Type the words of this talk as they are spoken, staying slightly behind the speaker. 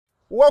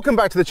Welcome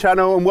back to the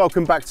channel and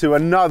welcome back to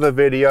another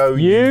video.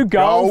 You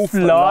Golf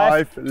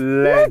Life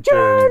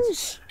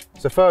Legends.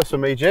 It's a first for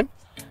me, Jim.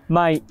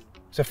 Mate.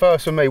 It's a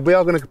first for me. We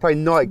are going to play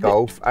night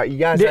golf at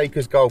Yaz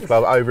Acres Golf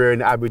Club over here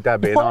in Abu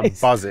Dhabi, and I'm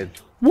buzzing.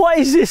 What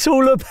is this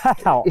all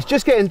about? It's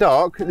just getting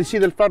dark. You see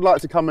the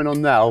floodlights are coming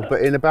on now,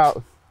 but in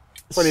about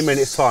 20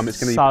 minutes time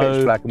it's going to be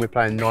pitch black and we're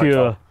playing night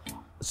golf.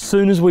 As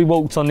soon as we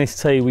walked on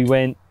this tee, we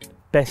went,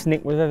 best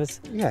nick we've ever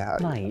seen. Yeah,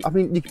 mate. I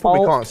mean, you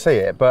probably can't see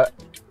it, but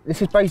this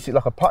is basically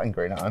like a putting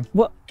green at home.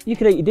 What? You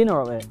could eat your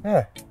dinner up there.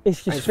 Yeah.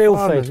 It's just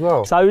filthy. As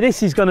well. So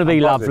this is going to be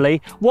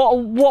lovely. What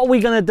are we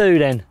going to do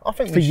then? I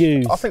think for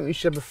you. I think we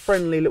should have a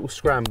friendly little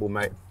scramble,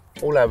 mate.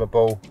 All over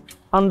ball.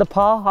 Under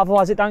par,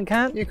 otherwise it don't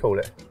count? You call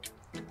it.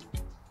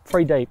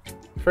 3 deep.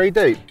 3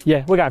 deep?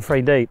 Yeah, we're going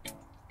 3 deep.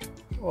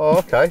 Oh,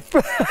 okay.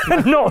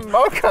 Not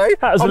okay.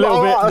 That was a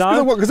little bit.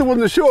 Because I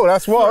wasn't sure.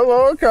 That's why.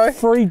 Well, okay.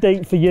 3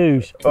 deep for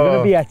you. We're going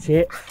to be at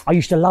it. I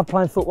used to love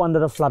playing football under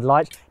the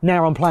floodlights.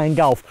 Now I'm playing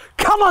golf.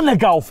 Come on, the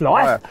golf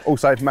life. Right.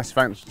 Also, massive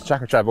thanks to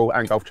Chaka Travel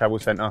and Golf Travel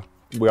Centre.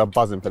 We are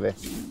buzzing for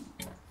this.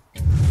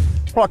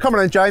 Right, come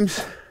on then,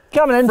 James.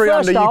 Come on then. 3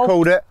 first under, hole. you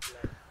called it.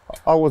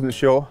 I wasn't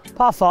sure.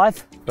 Par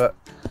 5. But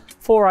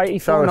 480,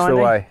 show us the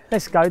 490. way.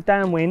 Let's go,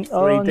 downwind.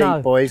 3 deep,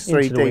 no. boys,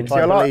 3 deep.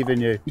 I believe in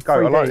you. I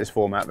like this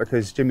format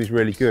because Jimmy's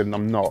really good and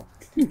I'm not.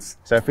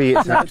 So if he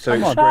hits an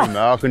absolute screamer,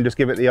 I can just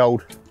give it the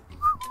old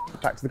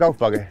back to the golf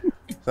buggy.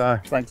 So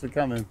thanks for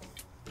coming.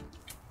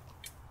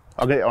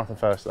 I'll get it on for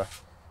first though.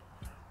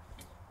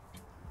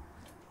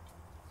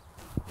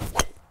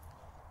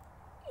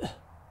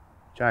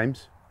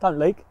 James. Don't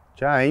leak.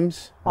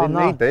 James, I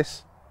didn't need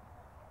this.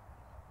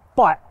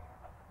 Bite.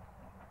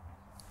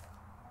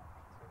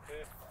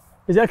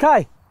 Is it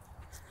okay?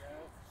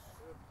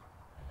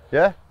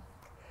 Yeah?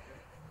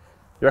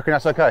 You reckon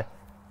that's okay?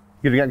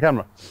 You gonna get on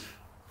camera?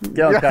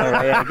 Get on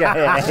camera,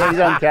 yeah, he's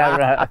on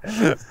camera.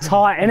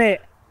 Tight, innit?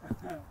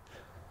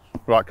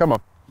 Right, come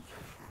on.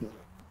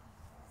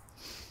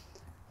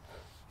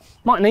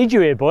 Might need you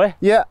here, boy.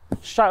 Yeah.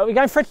 Straight up, we're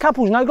going Fred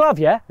Couples, no glove,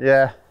 yeah?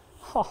 Yeah.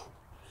 Oh.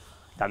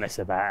 Don't mess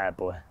about that,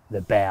 boy. The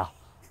bear.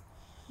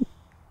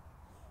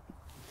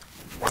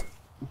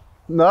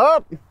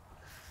 No.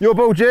 Your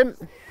ball, Jim.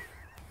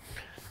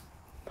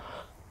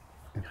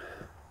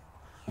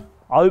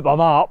 I hope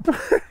I'm up.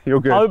 You're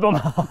good. I hope I'm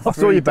up. I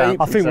saw you beat.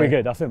 I think we're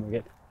good. I think we're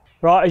good.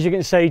 Right, as you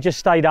can see, just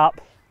stayed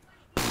up.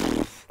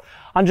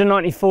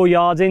 194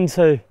 yards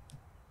into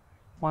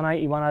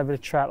 181 over the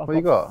trap. What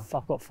you got?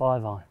 I've got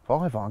 5 iron.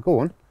 5 iron, go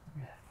on.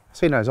 Yeah. I've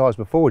seen those eyes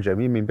before, Jim.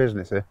 You mean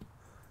business here.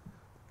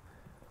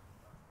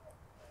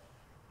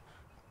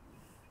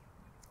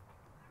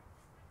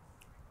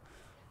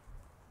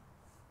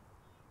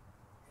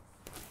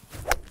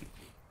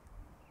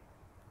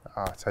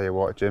 I tell you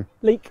what, Jim.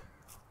 Leak.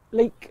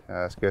 Leak.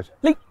 Yeah, that's good.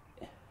 Leak.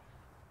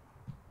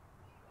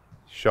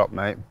 Shot,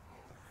 mate.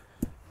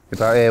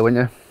 About here,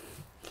 wouldn't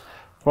you?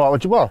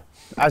 Right, well,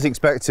 as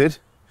expected,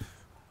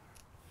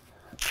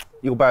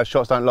 your bad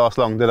shots don't last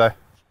long, do they?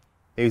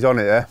 He's on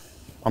it there.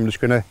 I'm just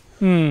gonna,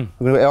 I'm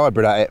gonna get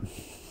hybrid at it.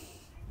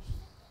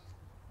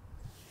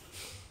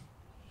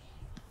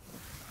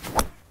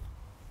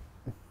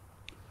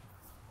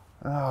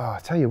 Oh, I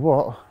tell you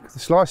what, the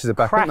slices are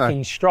back, aren't they?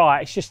 Cracking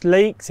strike. It's just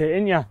leaked it,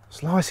 didn't you?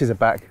 Slices are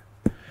back.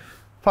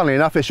 Funnily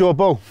enough, it's your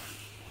ball.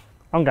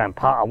 I'm going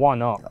putter. Why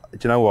not? Do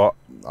you know what?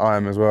 I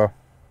am as well.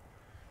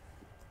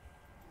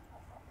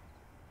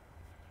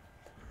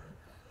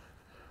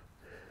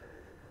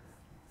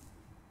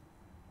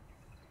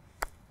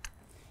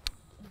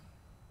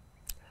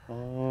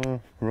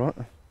 Right.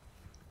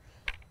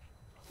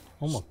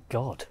 Oh my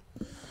God.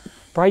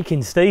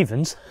 Breaking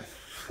Stevens.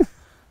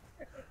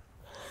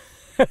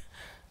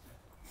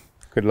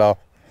 Good laugh.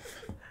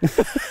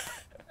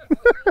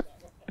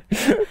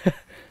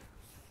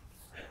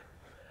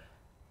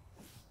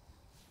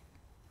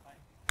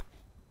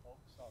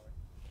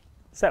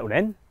 Settle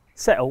then.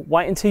 Settle.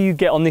 Wait until you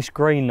get on this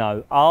green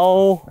though.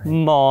 Oh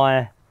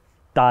my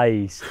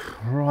days.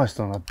 Christ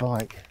on a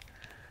bike.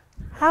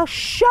 How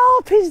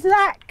sharp is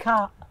that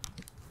cut?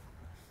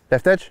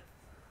 Left edge?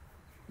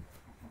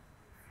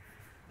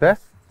 There?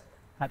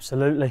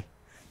 Absolutely.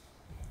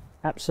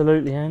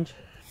 Absolutely, Ange.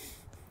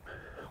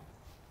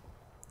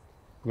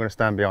 I'm going to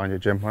stand behind you,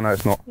 Jim. I know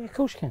it's not, Yeah, of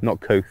course you can.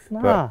 not couth,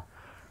 Nah. but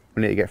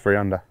we need to get 3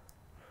 under.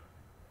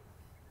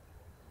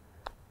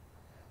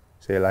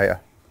 See you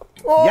later.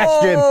 Oh!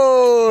 Yes,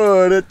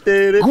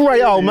 Jim.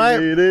 Great hole,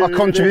 mate. I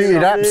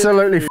contributed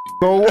absolutely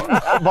all,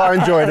 but I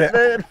enjoyed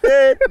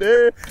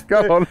it. Go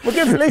on. Well,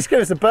 at least give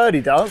us a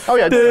birdie dance. Oh,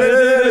 yeah.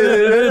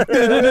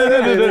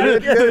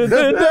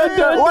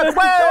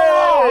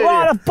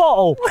 Right, a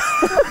bottle.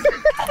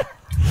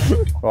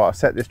 Right, I've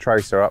set this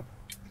tracer up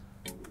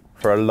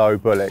for a low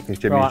bullet because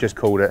Jimmy's just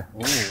called it.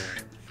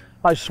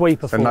 Oh,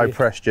 sweeper So for no you.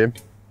 press, Jim.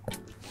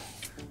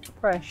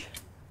 Fresh.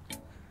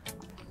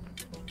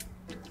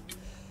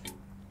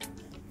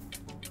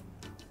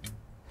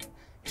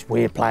 It's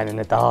weird playing in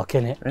the dark,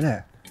 isn't it? Isn't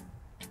it?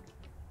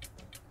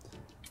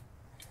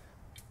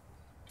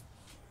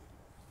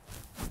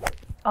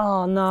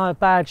 Oh no,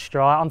 bad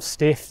strike. I'm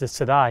stiff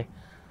today.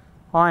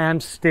 I am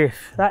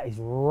stiff. That is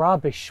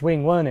rubbish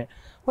swing, weren't it?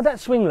 What did that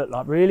swing look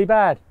like? Really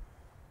bad?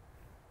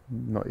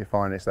 Not your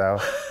finest hour.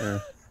 Yeah.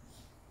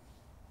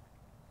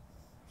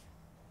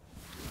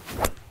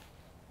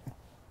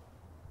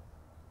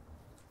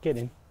 Get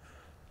in.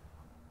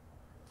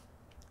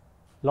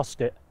 Lost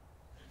it.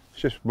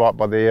 It's just right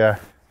by the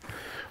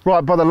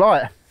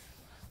light.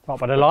 Right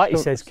by the light, he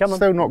says. Come on.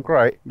 Still not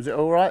great. Was it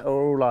all right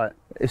or all right?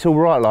 It's all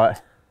right, like.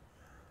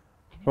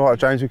 Right,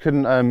 James, we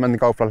couldn't, and the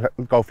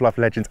Golf Life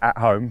Legends at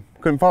home,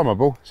 couldn't find my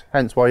ball,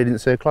 hence why you didn't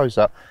see a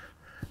close-up.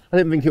 I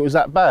didn't think it was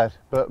that bad,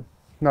 but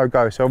no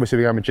go, so obviously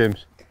we're going with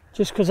Jim's.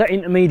 Just because that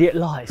intermediate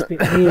light's a bit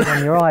weird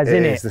on your eyes,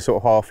 isn't it? It's the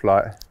sort of half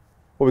light.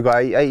 What we got,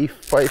 80,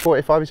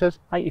 45 he says?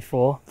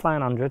 84, playing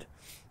 100.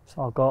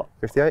 So I've got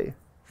 58?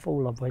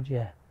 full lob wedge,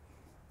 yeah.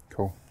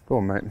 Cool. Go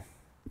on, mate.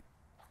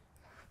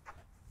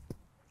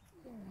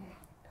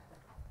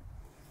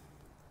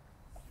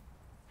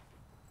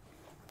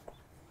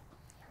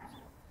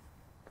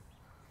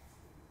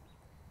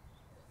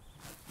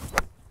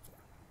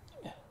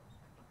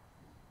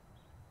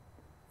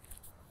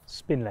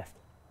 Spin left.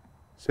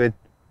 Sid.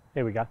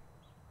 Here we go.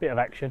 Bit of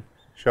action.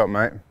 Shot,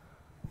 mate.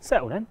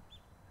 Settle then.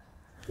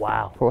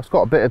 Wow. Well, it's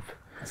got a bit of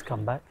Let's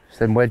come back.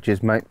 them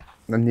wedges, mate.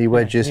 Them new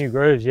wedges. New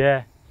grooves,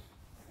 yeah.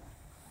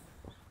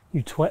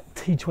 New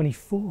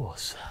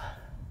T24s.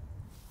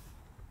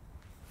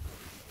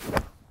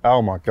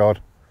 Oh my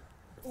God.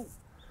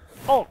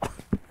 Oh.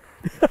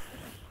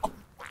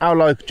 How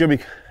low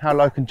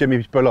can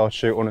Jimmy Bullard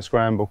shoot on a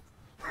scramble?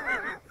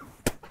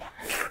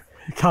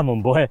 Come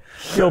on, boy.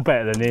 You're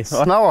better than this.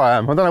 I know I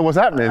am. I don't know what's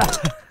happening.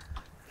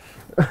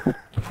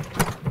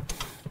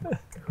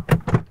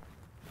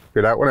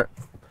 Good out, wasn't it?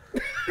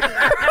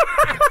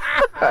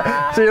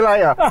 See you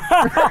later.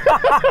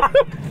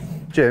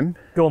 Jim.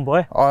 Go on,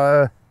 boy.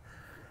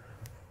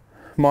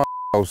 My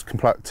was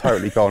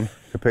totally gone,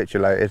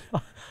 capitulated. Do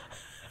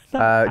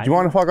you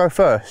mind if I go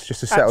first,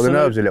 just to settle the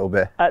nerves a little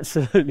bit?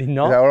 Absolutely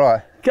not. Is that all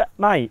right?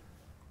 Mate,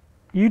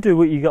 you do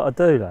what you got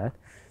to do, lad.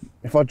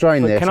 If I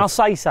drain this... Can I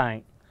say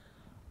something?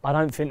 I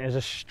don't think there's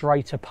a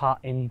straighter putt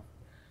in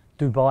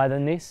Dubai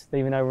than this,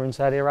 even though we're in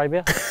Saudi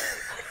Arabia.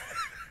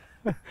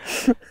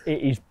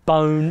 It is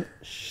bone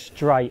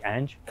straight,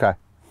 Ange. Okay.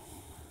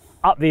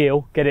 Up the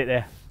hill, get it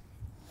there.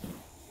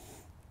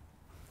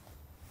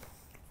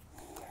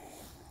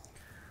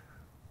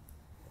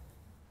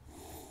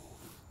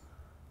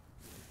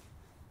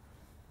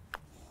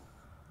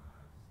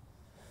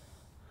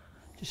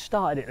 Just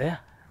started it there,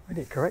 read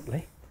it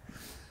correctly.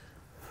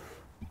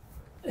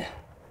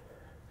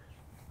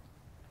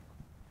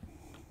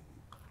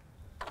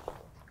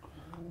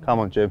 Come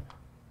on, Jim.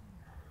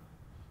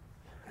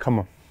 Come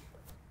on.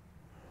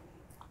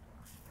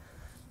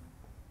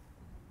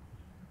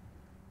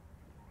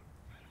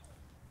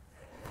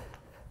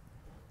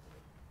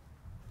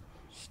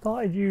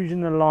 Started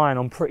using the line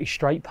on pretty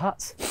straight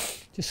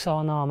putts, just so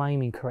I know I'm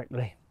aiming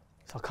correctly.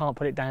 So I can't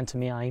put it down to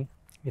me aim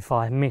if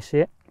I miss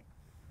it.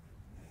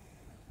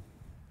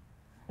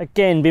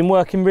 Again, been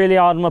working really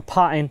hard on my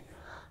putting,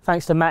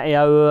 thanks to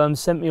Matteo who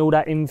sent me all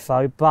that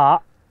info,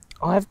 but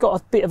I've got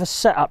a bit of a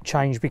setup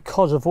change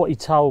because of what he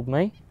told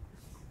me.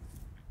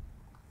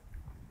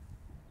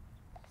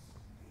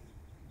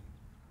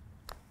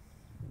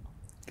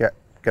 Get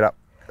up.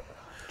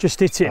 Just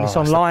hit it and it's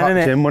online, isn't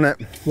it? Jim, wasn't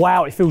it?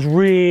 Wow, it feels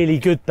really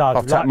good, Doug.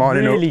 I've tapped mine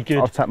really in. good.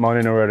 I've tapped mine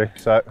in already,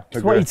 so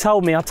That's what he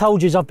told me. I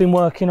told you I've been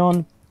working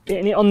on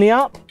getting it on the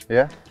up.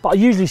 Yeah. But I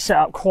usually set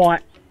up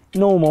quite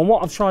normal, and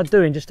what I've tried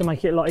doing just to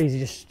make it a lot easier,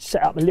 just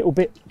set up a little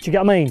bit, do you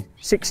get what I mean?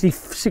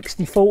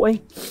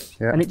 60-40,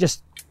 Yeah. and it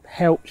just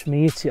helps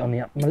me hit it on the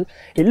up.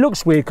 It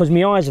looks weird because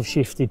my eyes have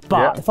shifted,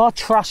 but if I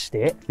trust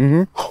it,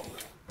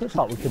 looks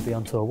like we could be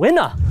onto a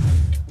winner.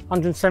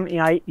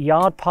 178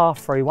 yard par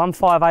 3,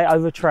 158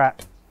 over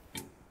trap.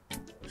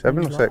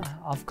 7 or 6?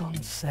 I've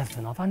gone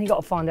 7. I've only got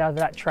to find out over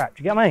that trap,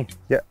 do you get what I mean?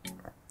 Yeah.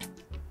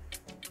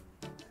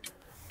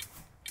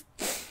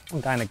 I'm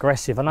going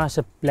aggressive. I know it's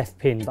a left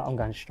pin, but I'm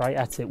going straight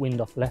at it,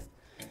 wind off left.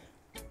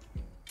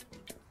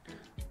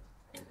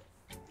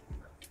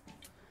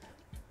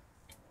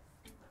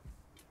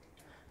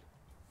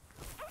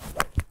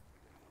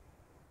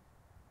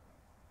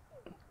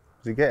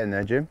 Is he getting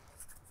there, Jim?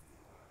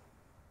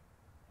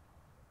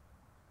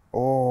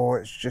 Oh,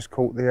 it's just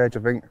caught the edge, I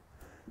think.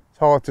 It's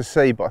hard to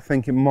see, but I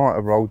think it might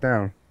have rolled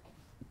down.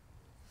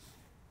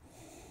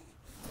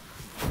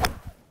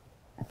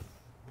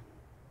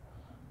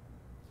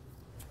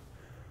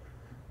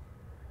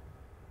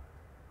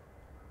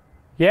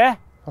 Yeah?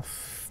 I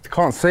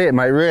can't see it,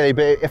 mate, really,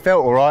 but it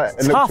felt all right.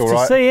 It Tough looked all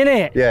right. to see,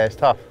 innit? Yeah, it's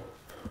tough.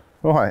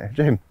 Right,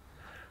 Jim,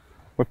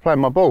 we're playing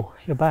my ball.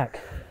 You're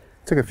back.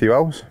 Took a few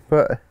holes,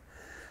 but a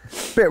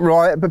bit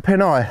right, but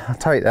pin high. I'll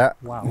take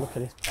that. Wow, look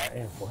at this part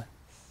here, boy.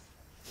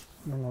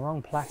 I'm on the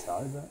wrong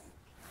plateau, but...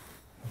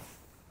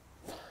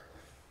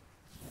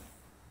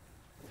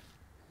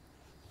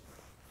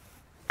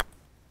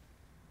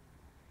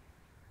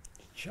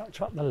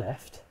 Chuck up the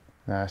left.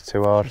 No, it's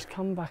too hard. Just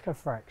come back a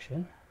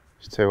fraction.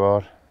 It's too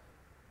hard.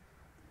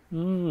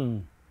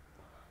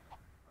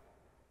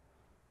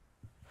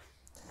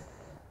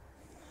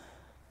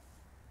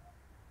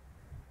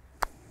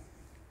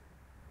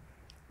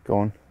 Go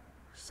on.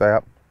 Stay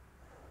up.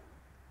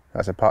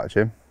 That's a putt,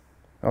 Jim.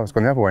 Oh, it's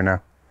gone the other way now.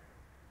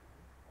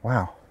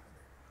 Wow.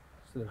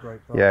 Still a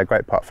great putt. Yeah,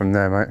 great putt from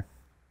there, mate.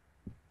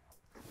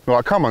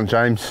 Right, come on,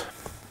 James.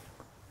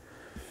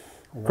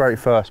 Great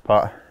first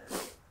putt.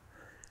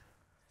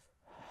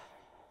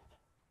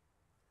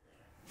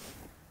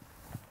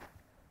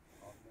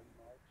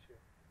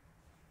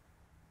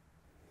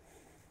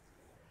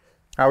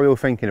 How are we all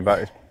thinking about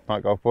this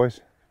night golf,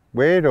 boys?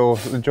 Weird or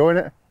enjoying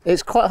it?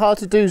 It's quite hard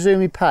to do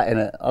zoomy pat in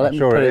it. I'm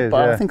sure it is,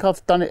 but yeah. I think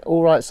I've done it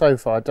all right so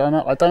far. I don't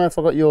know if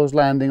I got yours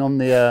landing on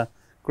the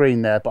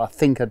green there, but I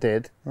think I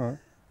did. All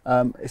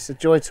right. It's a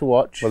joy to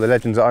watch. Well, the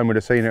legends at home would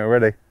have seen it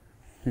already.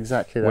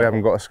 Exactly that. We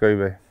haven't got a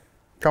Scooby.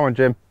 Come on,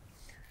 Jim.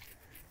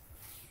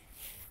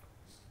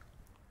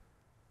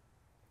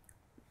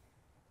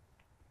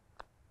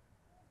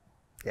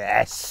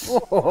 Yes.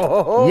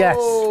 Oh, Yes.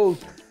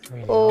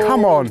 Oh,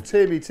 Come on.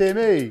 Timmy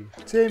Bullard.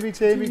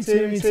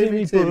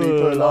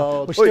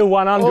 We're still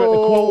 100 at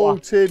the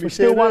quarter. Timmy, We're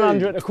still Timmy.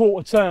 100 at the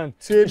quarter turn.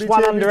 Timmy, It's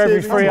 1 under Timmy,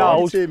 every Timmy. 3 Come on,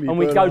 holes, Timmy and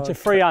we go Bullard. to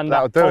 3 under.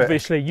 That'll do it.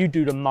 Obviously, you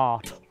do the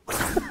mart.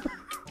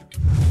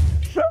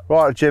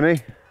 Right, Jimmy.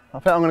 I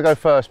think I'm going to go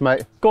first,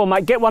 mate. Go on,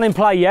 mate. Get one in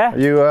play, yeah? Are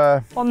you,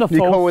 On the you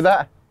full. cool with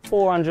that?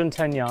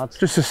 410 yards.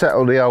 Just to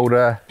settle the old,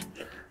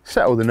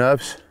 settle the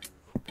nerves.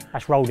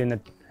 That's rolled in the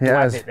Yeah,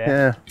 rabbit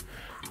there.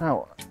 yeah.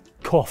 Oh,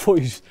 God, I thought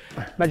you was,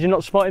 imagine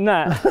not spotting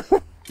that.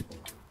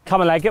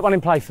 Come on, lad, get one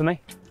in play for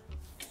me.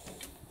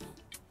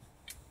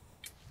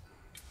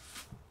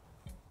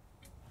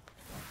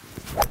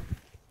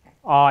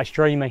 Oh, it's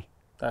dreamy.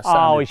 That Oh,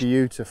 sounded it's-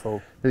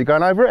 beautiful. is he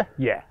going over it?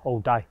 Yeah, all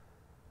day.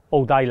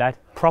 All day, lad.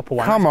 Proper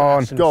one. Come That's on.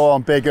 got some Go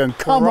on, big un.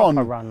 Come proper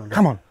on. run it.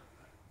 Come on.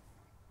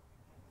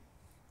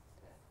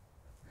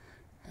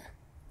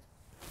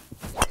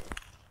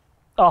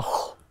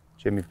 Oh,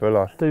 Jimmy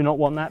Bullard. do not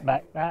want that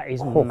back. That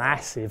is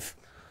massive.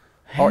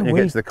 I reckon you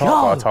Here get to the we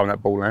cart by go. the time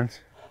that ball lands.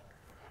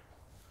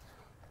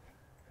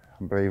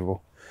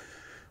 Unbelievable.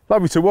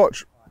 Lovely to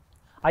watch.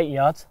 8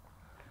 yards,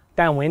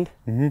 downwind.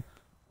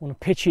 Want to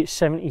pitch it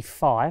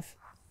 75.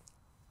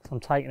 So I'm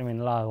taking them in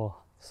low, or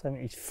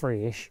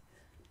 73-ish.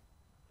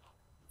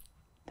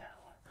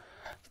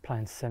 It's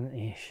playing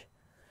 70-ish.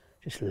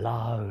 Just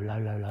low, low,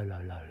 low, low, low, low,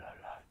 low,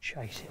 low.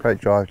 Chase it. Great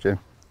drive, Jim.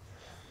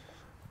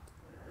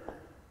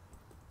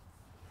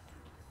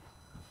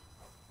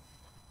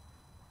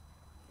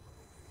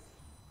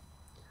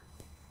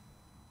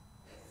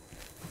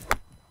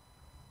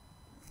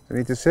 Do you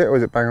need to sit or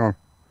is it bang on?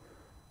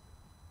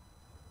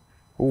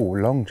 Ooh,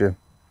 long, Jim.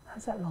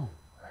 How's that long?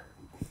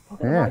 I've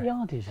got Yeah. the right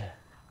yardage there.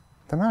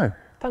 Don't know.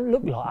 Don't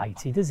look like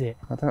 80, does it?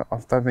 I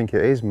don't think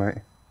it is, mate.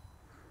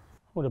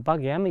 Well, the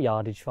buggy and the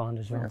yardage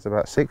finder's I think right. it's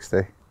about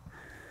 60.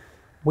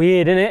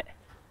 Weird, isn't it?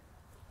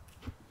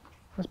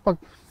 That's bug.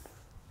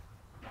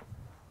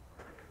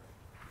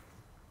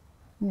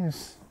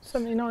 Yes.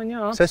 79 It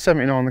yards. says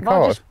 79 on the Have I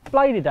card. just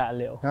bladed that a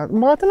little?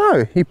 Well, I don't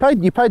know. You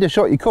played the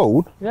shot you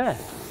called. Yeah.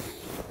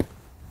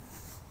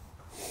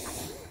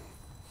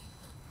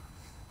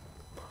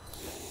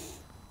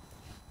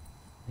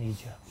 Need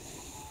you.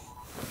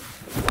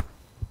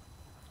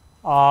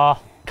 Ah,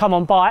 come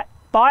on, bite,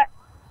 bite.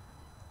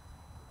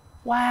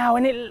 Wow,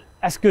 and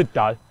that's good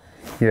though.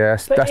 Yeah,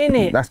 But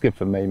that's good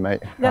for me, mate.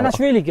 Yeah, that's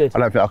really good. I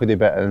don't think I could do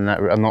better than that.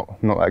 I'm not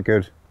that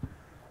good.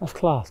 That's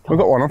class. We've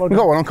got one on. Well We've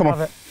got done. one on. Come on.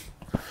 Love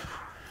it.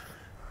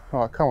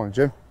 All right, come on,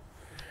 Jim.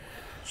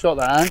 Shot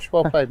that, Ange.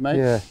 Well played, mate.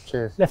 Yeah,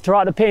 cheers. Left to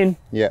right of the pin.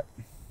 Yeah.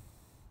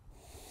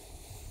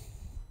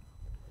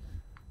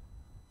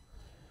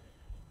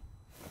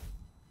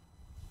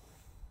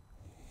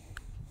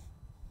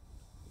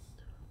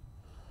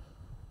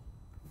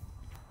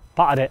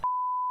 Buttered it.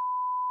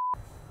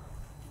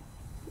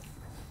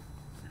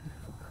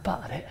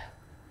 Buttered it.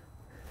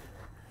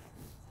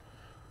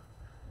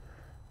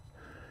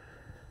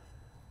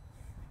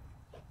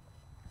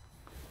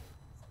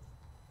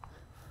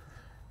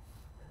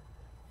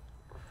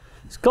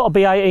 It's got to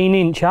be 18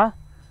 inch, huh?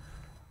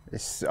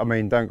 I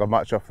mean, don't got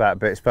much off that,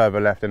 but it's further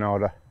left than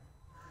harder.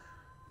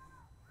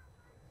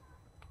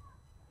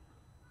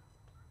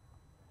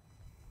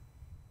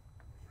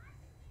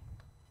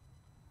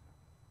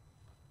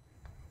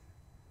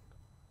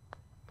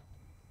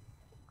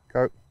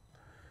 Go.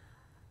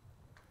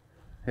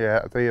 Yeah,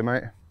 that'll do you,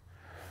 mate.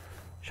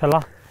 Shall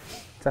I?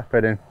 Tap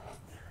it in.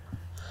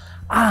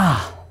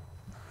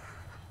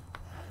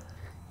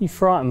 You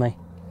frighten me.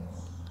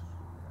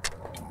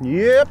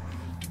 Yep.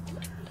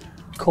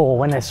 Cool,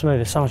 when they're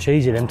smooth, it's so much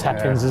easier, them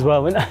tap-ins as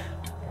well, isn't it?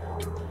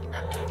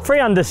 3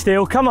 under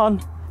still, come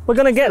on. We're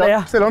going to get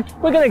there. Still on.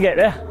 We're going to get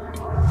there.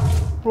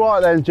 Right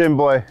then, Jim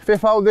boy.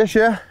 5th hole this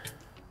year,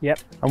 Yep,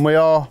 and we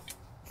are.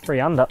 3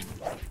 under.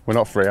 We're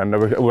not 3 under.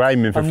 We're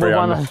aiming for And 3 we're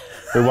under. one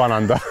We're 1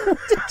 under.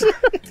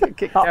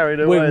 Get carried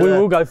We away.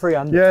 will go 3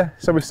 under. Yeah.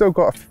 So we've still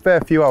got a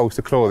fair few holes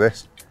to claw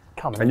this,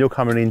 Come on. and you're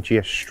coming into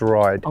your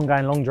stride. I'm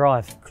going long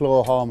drive.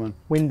 Claw Harmon.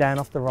 Wind down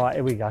off the right.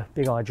 Here we go.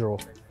 Big eye draw.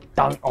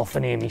 Don't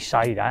often hear me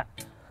say that,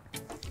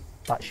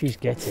 but she's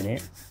getting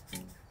it.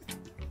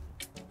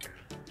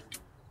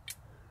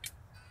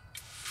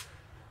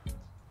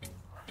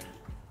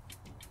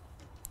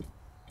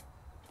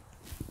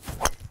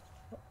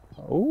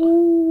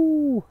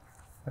 Ooh,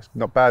 that's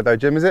not bad though,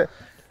 Jim, is it?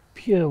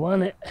 Pure,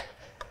 wasn't it?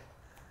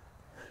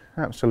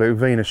 Absolute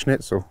Wiener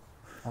Schnitzel.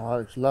 Oh, it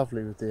looks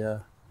lovely with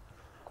the.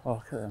 Oh,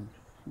 look at them.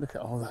 Look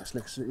at all that.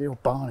 Looks. Your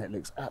barnet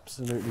looks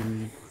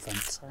absolutely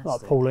fantastic.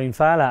 Like Pauline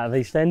Fowl out of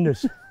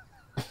EastEnders.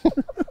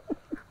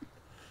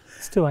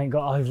 Still ain't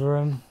got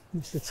over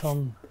Mr.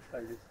 Tom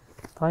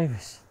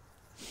Davis.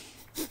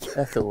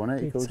 Ethel, wasn't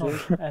it? He Big called Tom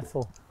you.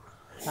 Ethel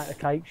at the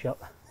cake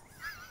shop.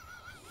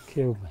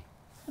 Killed me.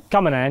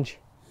 Come on, Ange.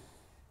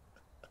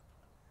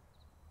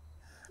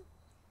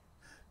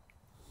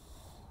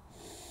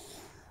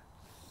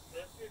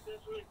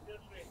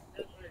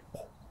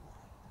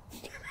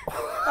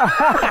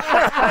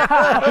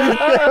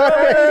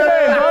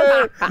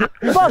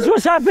 Boss,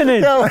 what's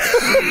happening? Hey?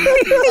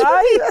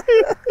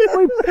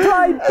 We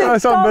played big.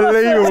 That's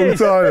unbelievable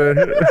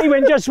timing. He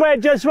went, just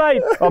wait, just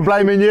wait. I'm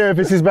blaming you if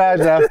this is bad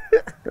now.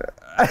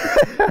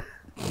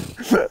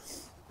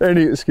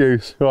 Any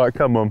excuse. Right,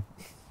 come on.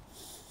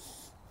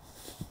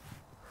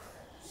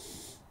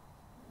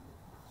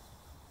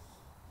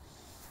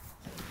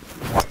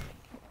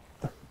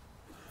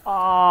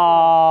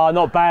 Ah,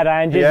 not bad,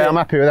 Ange. Yeah, I'm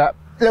happy with that.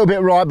 A little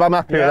bit right, but I'm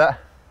happy with that.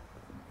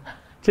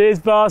 Cheers,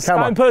 boss. Come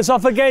Don't on. put us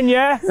off again,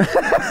 yeah?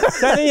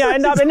 Don't you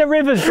end up in the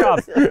rivers,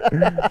 bruv.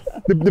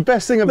 The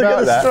best thing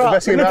about that, the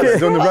best thing about that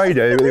is on the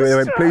radio, they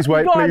went, please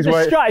wait, You've got to please have the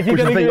wait. strut if you're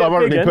Which I gonna think do it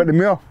ironically big, putting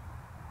me off.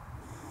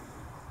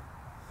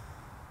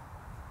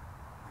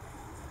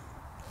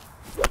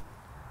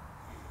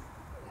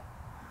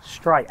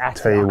 Straight at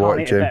it. Tell you I can't what,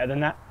 hit it Jim. better than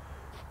that.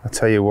 I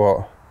tell you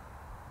what.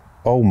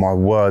 Oh my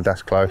word,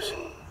 that's close.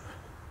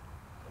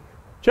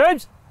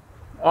 James?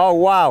 Oh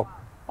wow!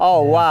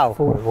 Oh wow!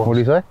 What do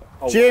you say?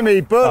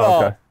 Jimmy Bullard.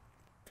 Oh, okay.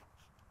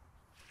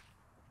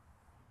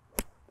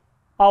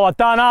 Oh, I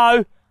don't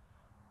know.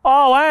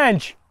 Oh,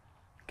 Ange.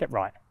 Get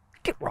right.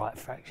 Get right,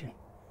 fraction.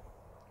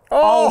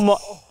 Oh, my.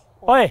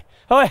 Oi,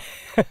 oi.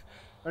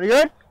 Any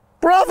good?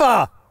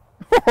 Brother!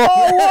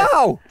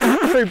 Oh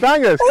wow! 2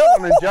 bangers. Come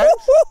on then, James.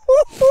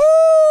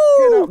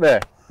 Get up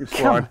there. You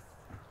swine.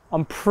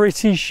 I'm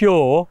pretty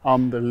sure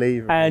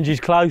Unbelievable. Ange's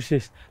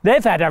closest.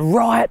 They've had a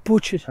right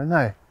butchers. I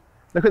know.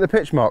 Look at the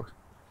pitch marks.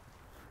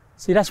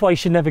 See, that's why you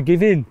should never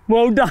give in.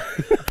 Well done.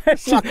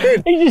 Snuck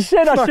in. He just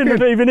said I Snuck shouldn't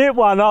in. have even hit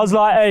one. I was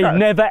like, hey, Scratch.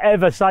 never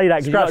ever say that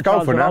because you've got a Scratch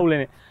chance golfer of a now. hole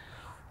in it.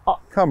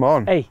 Come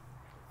on. Hey,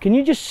 can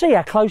you just see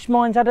how close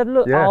mine's had a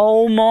look? Yeah.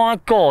 Oh my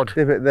God.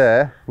 Give it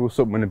there. We'll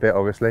sort them in a bit,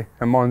 obviously.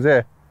 And mine's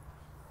here.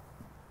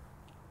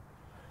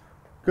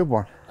 Good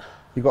one.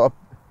 You got a...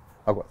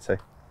 I've got 2.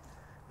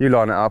 You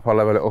line it up, I'll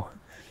have a little...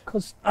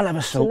 Because I'll have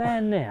a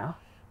slam now.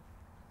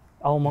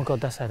 Oh my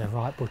God, that's had a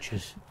right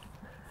butchers.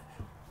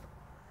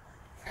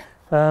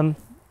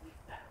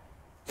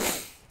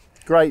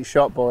 Great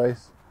shot,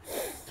 boys.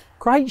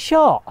 Great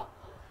shot.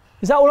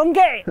 Is that all I'm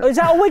getting? Is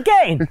that all we're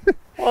getting?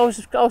 Well,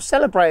 I was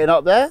celebrating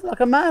up there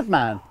like a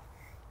madman.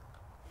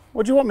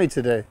 What do you want me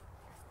to do?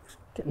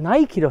 Get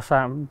naked or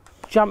something.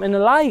 Jump in the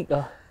lake.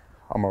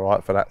 I'm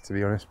alright for that, to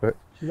be honest, but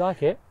Do you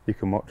like it? you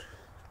can watch.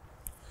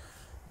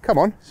 Come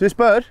on, so this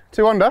bird,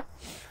 2 under.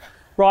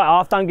 Right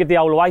half, don't give the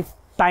hole away.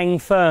 Bang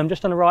firm,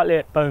 just on the right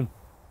lip. Boom.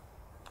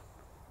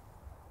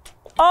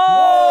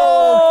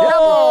 Oh!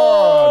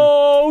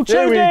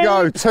 Here we deep.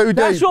 go, 2 deep.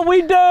 That's what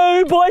we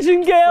do, boys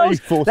and girls.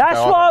 3/4 That's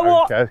go, why I don't know,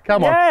 what? okay.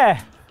 Come on.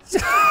 Yeah.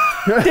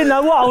 Didn't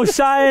know what I was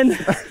saying.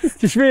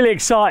 Just really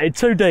excited.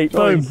 2 deep.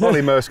 Boom.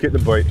 Ollie Merce get the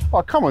beat.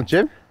 Oh, come on,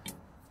 Jim.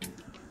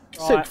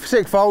 Right.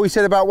 Sick foul, we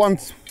said about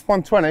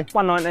 120.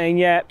 119,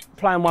 yeah.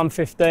 Playing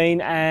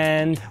 115,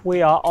 and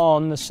we are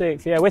on the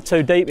 6th. Yeah, we're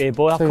 2 deep here,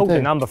 boy. I Too called it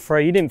deep. number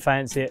 3. You didn't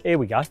fancy it. Here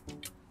we go.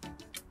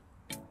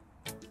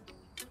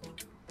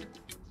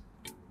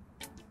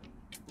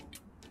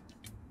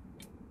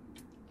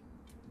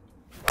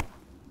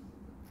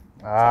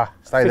 Ah,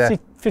 stay 50, there.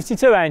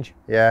 52, Ange.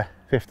 Yeah,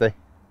 50.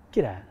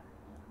 Get out.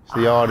 It's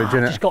the yardage,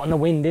 isn't Just it? got in the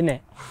wind, innit?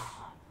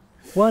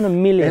 Weren't a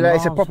million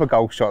It's a miles. proper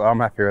goal shot, I'm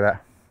happy with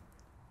that.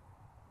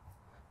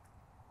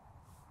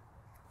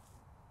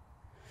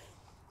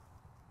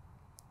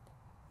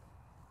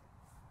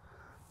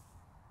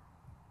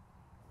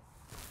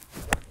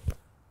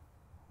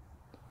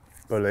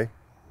 Bully.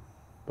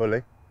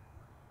 Bully.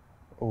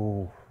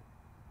 Ooh.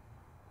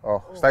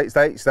 Oh,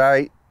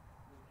 stay.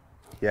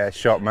 Yeah,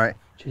 shot, mate.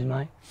 Cheers,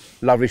 mate.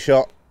 Lovely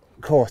shot.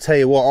 Cool, I tell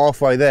you what,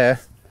 halfway there,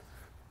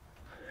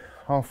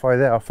 I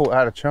thought I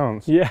had a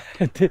chance. Yeah,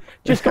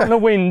 just got in the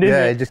wind, didn't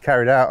Yeah, it? it just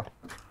carried out.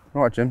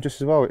 Right, Jim,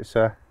 just as well, it's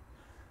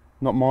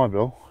not my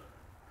ball.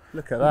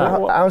 Look at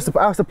that.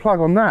 How's the plug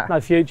on that? No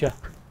future.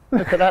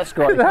 Look at that,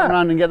 Scotty. Look at that. Come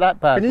around and get that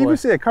bad Can you boy. even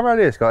see it? Come around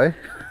here, Scotty.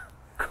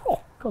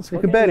 God, You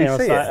can barely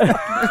see it.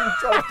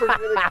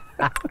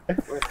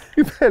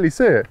 You can barely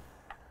see it.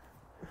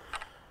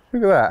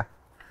 Look at that.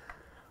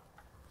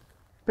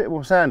 Bit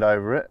more sand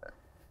over it.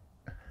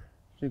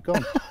 She's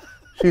gone.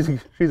 she's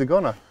a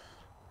goner.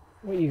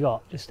 What you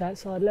got? Just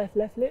outside left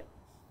lip?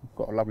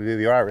 Got a lovely view of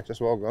your iris,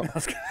 that's what I've got.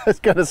 I was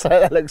going to say,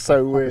 that looks so I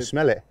can weird.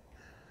 smell it.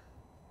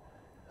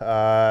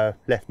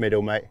 Left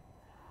middle, mate.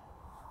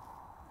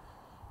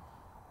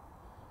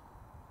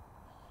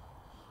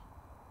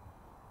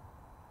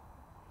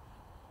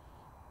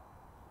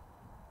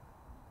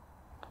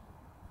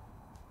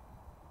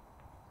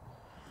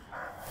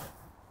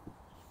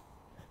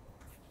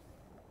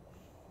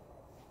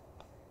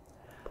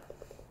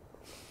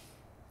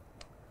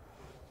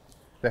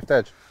 Left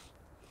edge.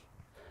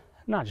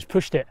 No, just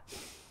pushed it.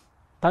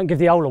 Don't give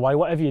the hole away,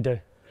 whatever you do.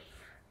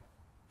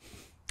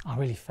 I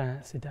really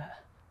fancied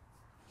that.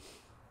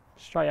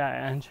 Straight out,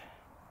 Ange.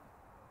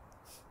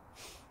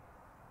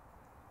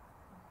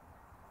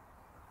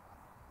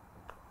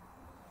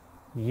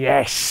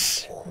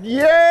 Yes!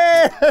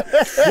 Yeah!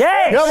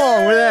 Yes! Come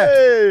on with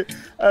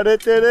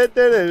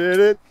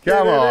it.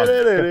 Come on.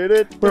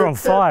 We're on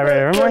fire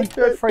here, aren't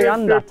we? 3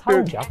 under,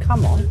 told you,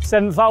 come on.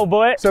 7th hole,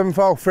 boy. 7th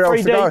hole, 3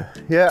 holes to go.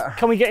 Yeah.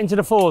 Can we get into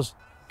the 4s?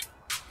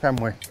 Can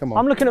we? Come on.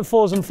 I'm looking at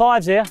 4s and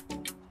 5s here.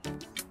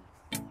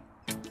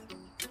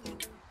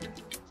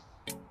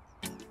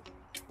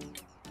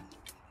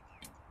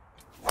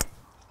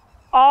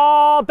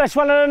 Oh, best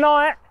one of the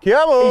night.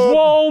 Come on. He's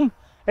warm.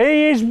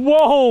 He is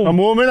warm. I'm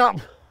warming up.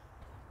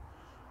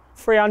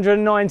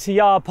 390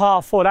 yard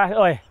par 4.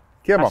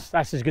 Come on.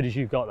 That's as good as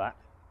you've got that.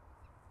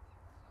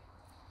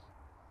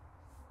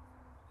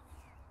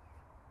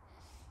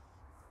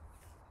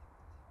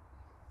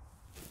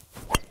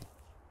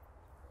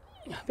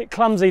 A bit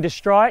clumsy to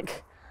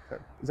strike.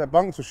 Is that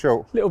bunks or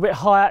short? A little bit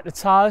high at the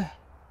toe.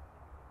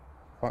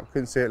 I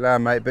couldn't see it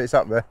land, mate, but it's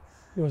up there.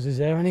 Yours is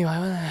there anyway,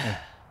 wasn't it? Yeah.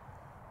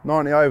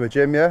 90 over,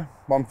 Jim, yeah?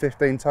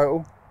 115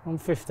 total.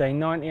 115,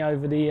 90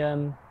 over the,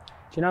 do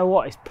you know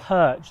what? It's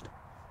perched.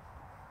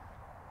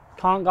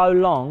 Can't go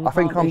long. I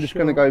think I'm just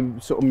going to go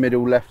sort of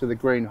middle left of the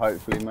green,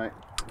 hopefully, mate.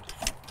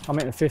 I'm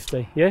hitting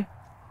 50. You?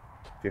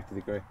 50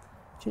 degree.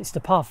 It's the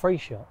par 3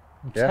 shot.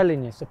 I'm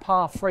telling you, it's a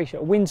par 3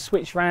 shot. Wind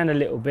switched round a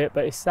little bit,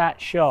 but it's that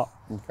shot.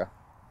 Okay.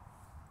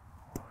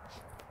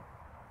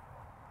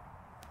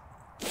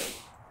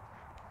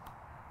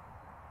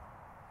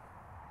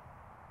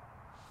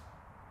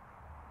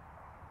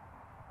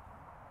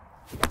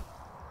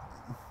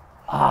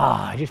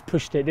 Ah, I just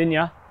pushed it, didn't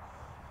you?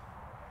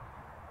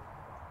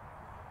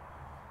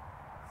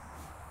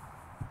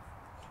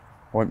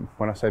 When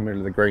I say middle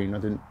of the green, I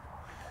didn't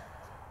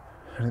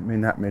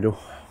mean that middle.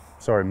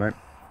 Sorry, mate.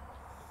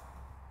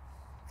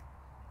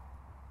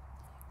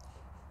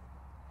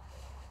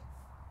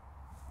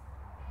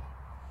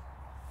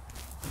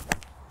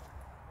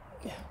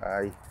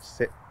 Hey,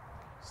 sit,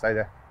 stay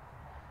there.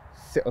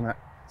 Sit on that,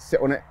 sit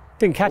on it.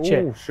 Didn't catch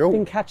it. Sure.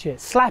 Didn't catch it.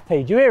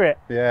 Slappy, do you hear it?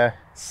 Yeah.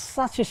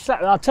 Such a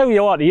slap. I'll tell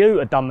you what, the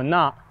Ute done the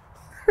nut.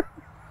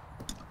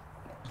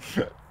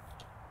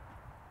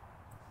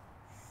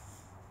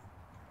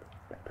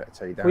 Better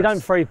tell you If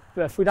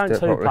we don't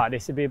two putt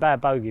this, it'd be a bad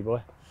bogey,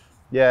 boy.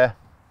 Yeah.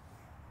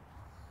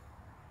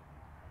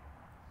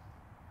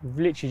 We've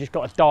literally just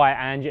got to die it,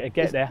 Ange, to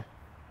get there.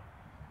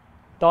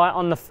 Die it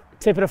on the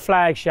tip of the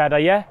flag shadow,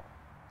 yeah?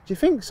 Do you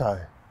think so?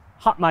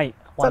 Hut, mate.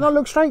 Does that not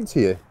look straight to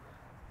you?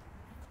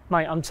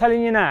 Mate, I'm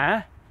telling you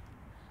now,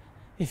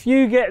 if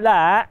you get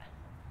that,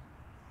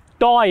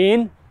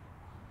 dying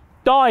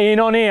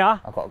on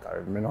here. I've got to go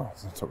with him,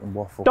 I'm talking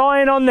waffle.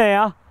 Dying on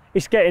there,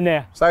 it's getting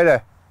there. Stay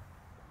there.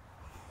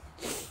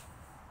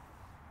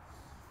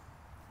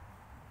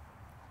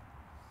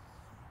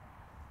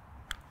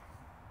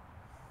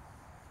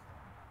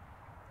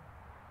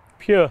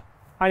 Pure.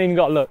 I ain't even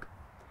got to look.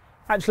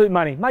 Absolute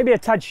money. Maybe a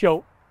tad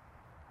short.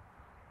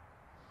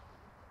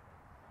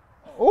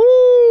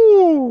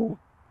 Ooh!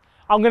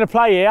 I'm going to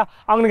play here.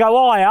 I'm going to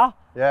go higher.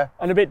 Yeah.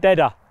 And a bit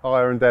deader.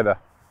 Higher and deader.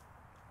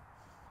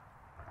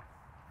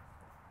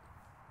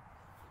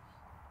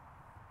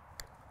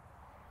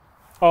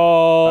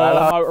 Oh,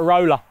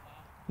 Motorola.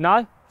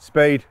 No?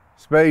 Speed,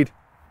 speed,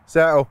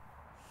 settle.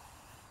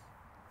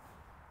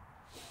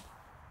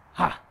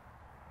 Ha.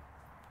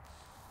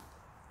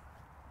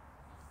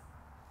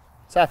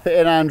 Tap it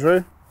in,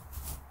 Andrew.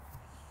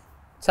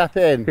 Tap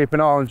it in. Keep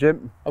an eye on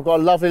Jim. I've got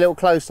a lovely little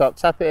close-up.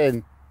 Tap it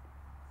in.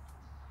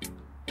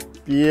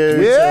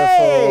 Beautiful.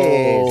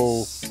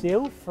 Yes.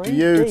 Still free.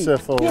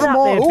 Beautiful. Get Come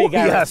up there, on. big Ooh,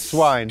 Harris. yes,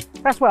 swine.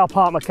 That's where I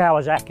park my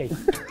Kawasaki.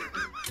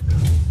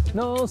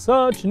 No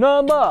such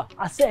number.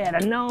 I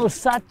said no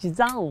such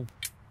zone.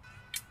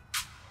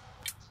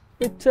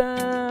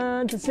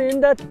 Return to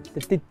sender.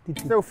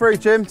 Still free,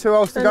 Jim. 2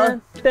 holes to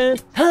go.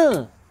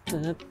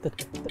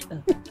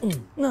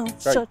 No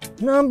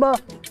such number.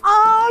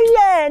 Oh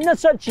yeah, no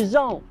such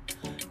zone.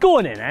 Go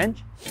on in,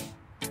 Ange.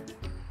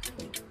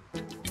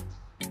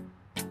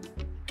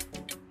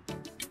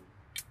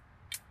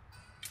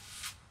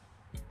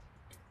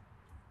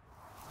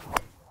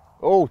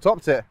 Oh,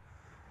 topped it.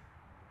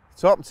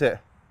 Topped it.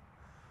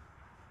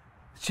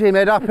 Jim,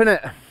 head up,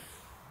 innit?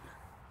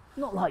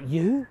 Not like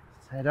you.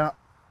 Head up.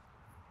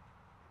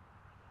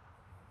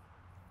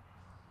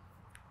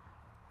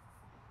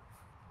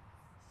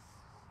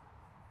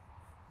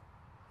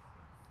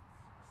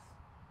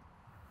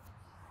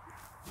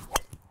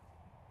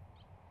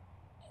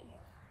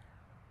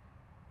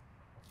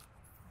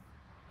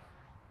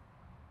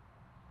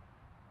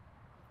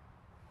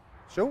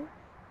 Sure.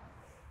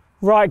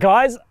 Right,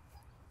 guys.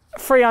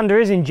 3 under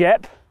is in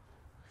Jep.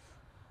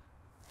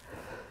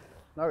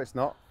 No, it's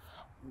not.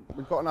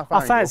 We've got enough I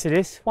angle. fancy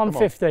this.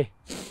 150.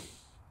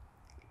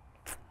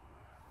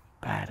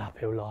 Bad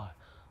uphill lie.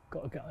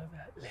 Got to go over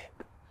that lip.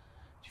 Do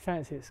you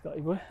fancy it,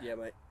 Scotty boy? Yeah,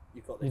 mate.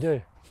 You've got this. You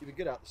do? You've been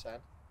good out the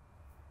sand.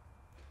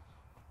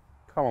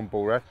 Come on,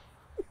 Bullard.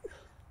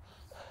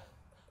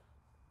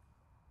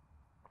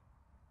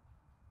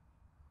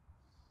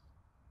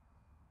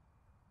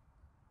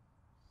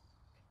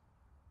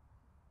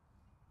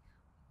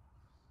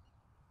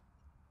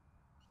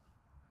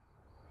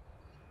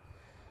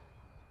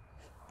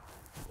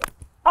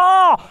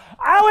 Oh,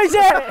 how is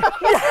it?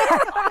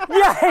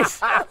 Yes!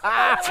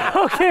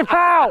 Took him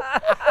out!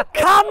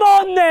 Come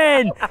on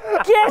then!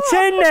 Get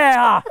in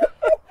there! I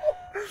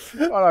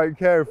don't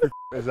care if the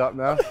is up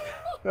now.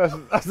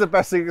 That's the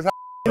best thing that's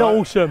happened.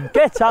 Awesome.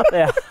 Get up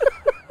there.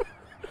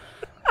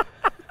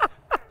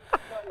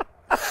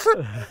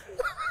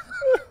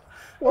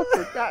 What's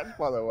a catch,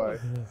 by the way?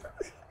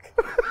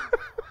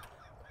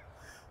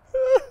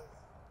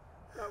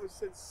 That was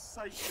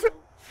sensational.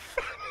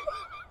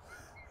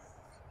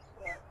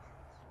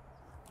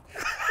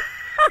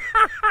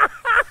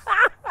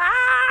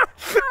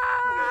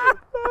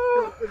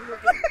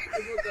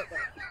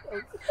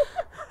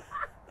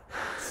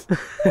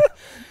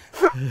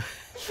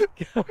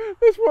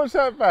 Let's watch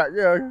that back,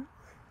 yeah.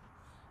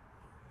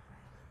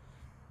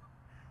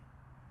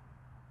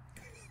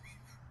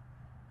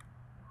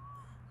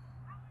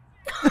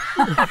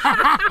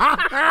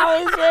 How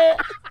is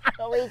it?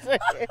 How is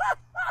it?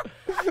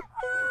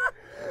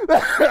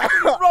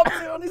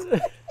 Rob's it on his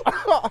head.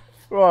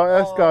 Right,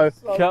 let's go.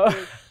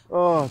 Come,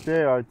 Oh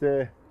dear, oh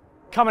dear.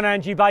 come on,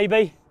 Angie,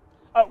 baby.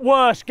 At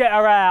worst, get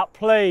her out,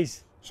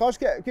 please. Shall I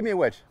just give me a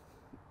wedge?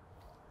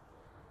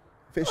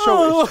 If it's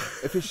short,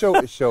 if it's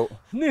short, it's short.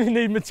 Nearly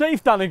need my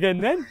teeth done again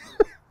then.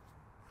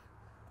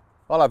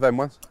 I'll have them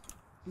ones.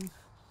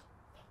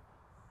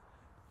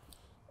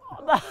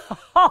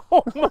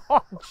 Oh my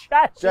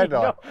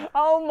Jedi.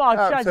 Oh my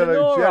Absolute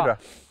Chadinora. Jedi.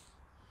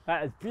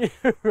 That is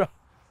beautiful.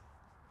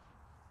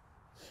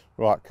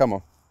 Right, come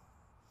on.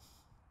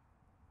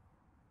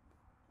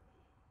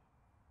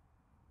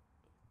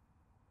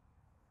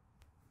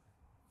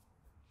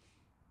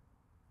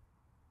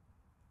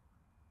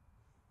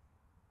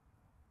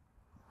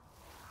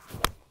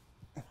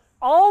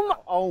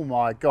 Oh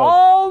my God.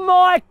 Oh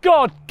my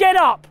God, get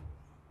up.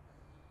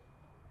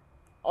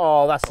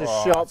 Oh, that's a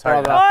shot, take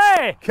brother.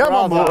 Hey, Come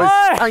on, Brother. boys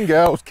Hey. and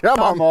girls, come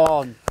on. Come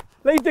on.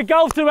 leave the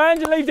golf to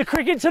Ange and leave the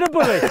cricket to the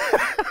bully. Let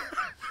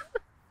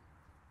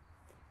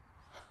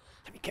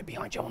me get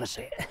behind you, I want to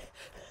see it.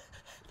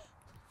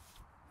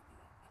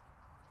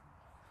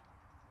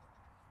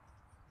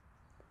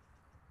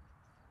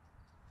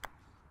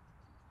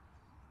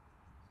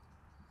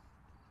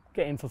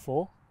 Get in for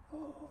 4.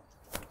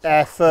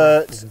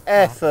 Efforts,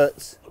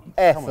 efforts,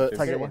 efforts.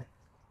 Take it away.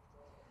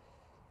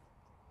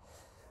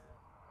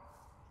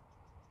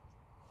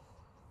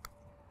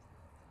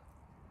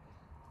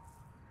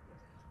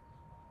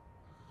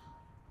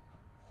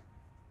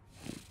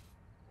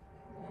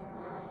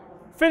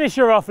 Finish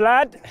her off,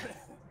 lad.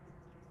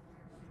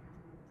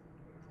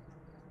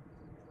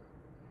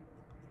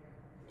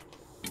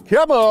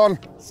 Come on.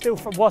 Still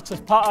from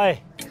Waters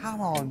putty.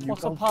 Come on, you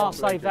What a par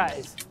save that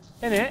is.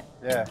 Isn't it?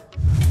 Yeah.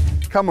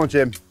 Come on,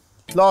 Jim.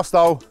 Last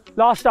hole.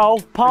 Last hole,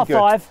 par Good.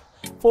 5,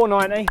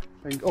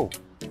 490. Oh,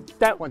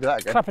 That, won't do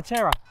that again.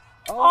 Clapatera.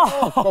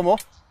 Oh, one more.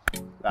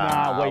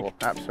 Nah, weak.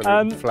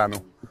 Absolute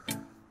flannel.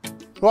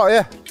 Right,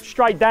 yeah.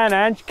 Straight down,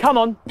 Ange. Come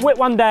on, whip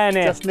one down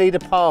here. Just need a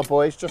par,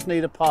 boys. Just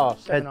need a par.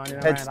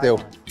 Head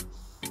still.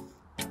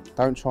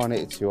 Don't try and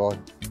hit it too hard.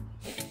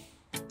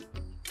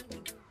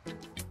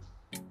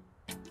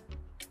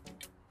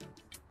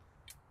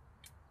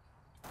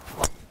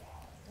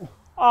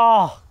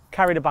 Oh,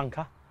 carried a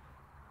bunker.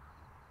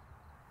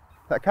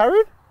 That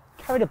carried?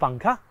 Carried a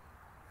bunker.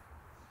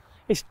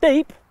 It's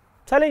deep,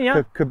 telling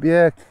you. Could be,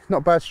 yeah, not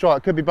a bad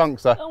strike. Could be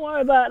bunks though. Don't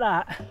worry about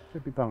that.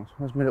 Could be bunks.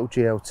 Where's my little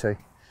GLT?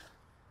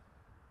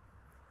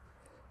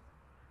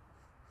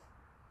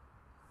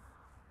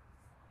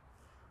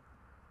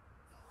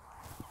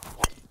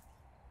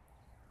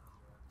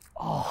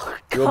 Oh,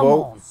 Your come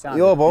ball. on. Sounded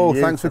Your ball.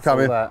 Thanks for beautiful,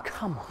 coming. that.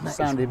 Come on, that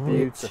Sounded is rich.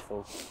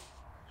 beautiful.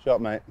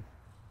 Shot, mate.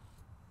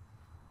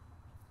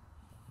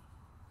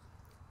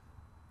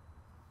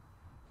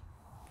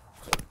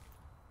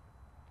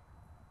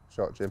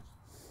 Shot, Jim.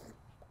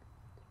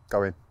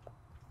 Go in.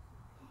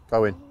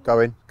 Go in. Go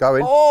in. Go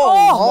in.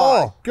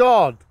 Oh, my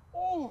God.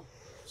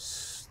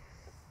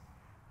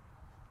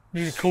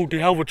 Nearly called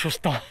the albatross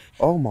down.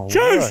 Oh my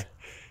Jeez. word.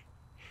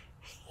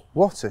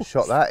 What a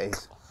shot that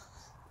is.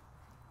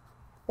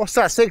 What's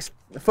that, 6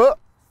 foot?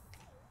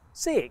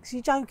 6?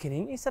 You're joking,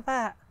 ain't you? It's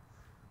about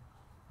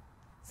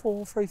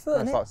 4, 3 foot,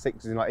 That's isn't like it?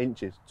 6 in like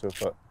inches to a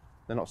foot.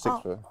 They're not 6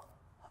 foot.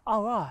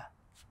 Oh, right.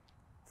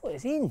 I thought it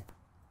was in.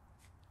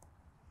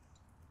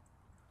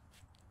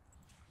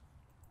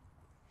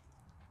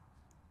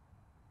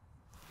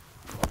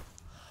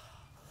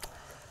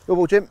 Your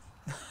ball, Jim.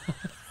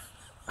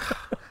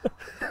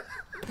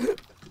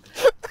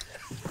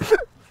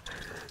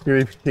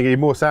 You need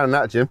more sand than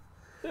that, Jim.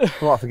 I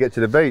might have to get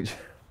to the beach.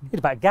 It's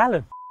about a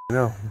gallon.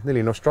 No, nearly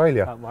in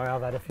Australia. Don't worry,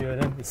 I've had a few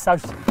of them.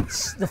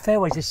 The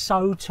fairways are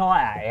so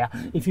tight out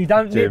here. If you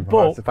don't Jim, nip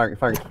ball,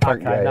 thank okay,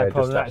 yeah, no yeah,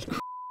 problem. just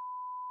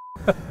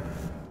That's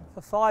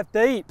for 5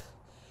 deep.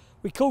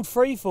 We called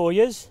 3 for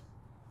yous,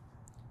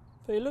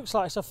 but it looks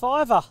like it's a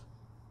 5er.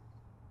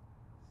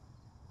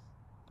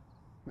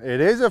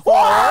 It is a 5.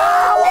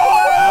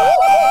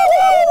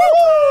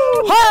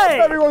 Hey!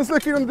 Everyone's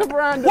looking on the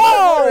brand. Whoa!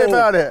 Don't worry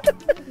about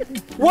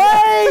it.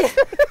 Way!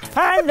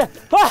 And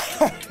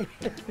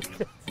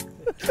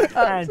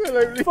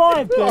Absolutely.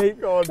 5 deep. Oh,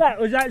 God. That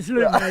was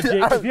absolute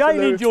magic. If you ain't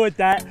Absolute. enjoyed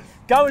that,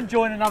 go and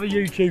join another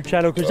YouTube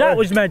channel because that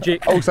was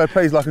magic. Also,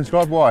 please like and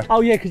subscribe. Why?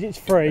 Oh yeah, because it's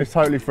free. It's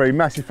totally free.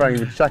 Massive thank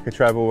you to Chaka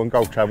Travel and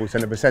Golf Travel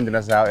Centre for sending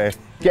us out here.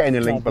 Get in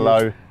the link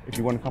below if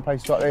you want to come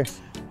places like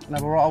this and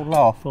have a right old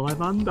laugh.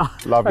 5 under.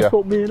 Love ya. That's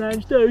what me and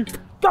Ange do.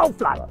 Golf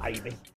life, baby.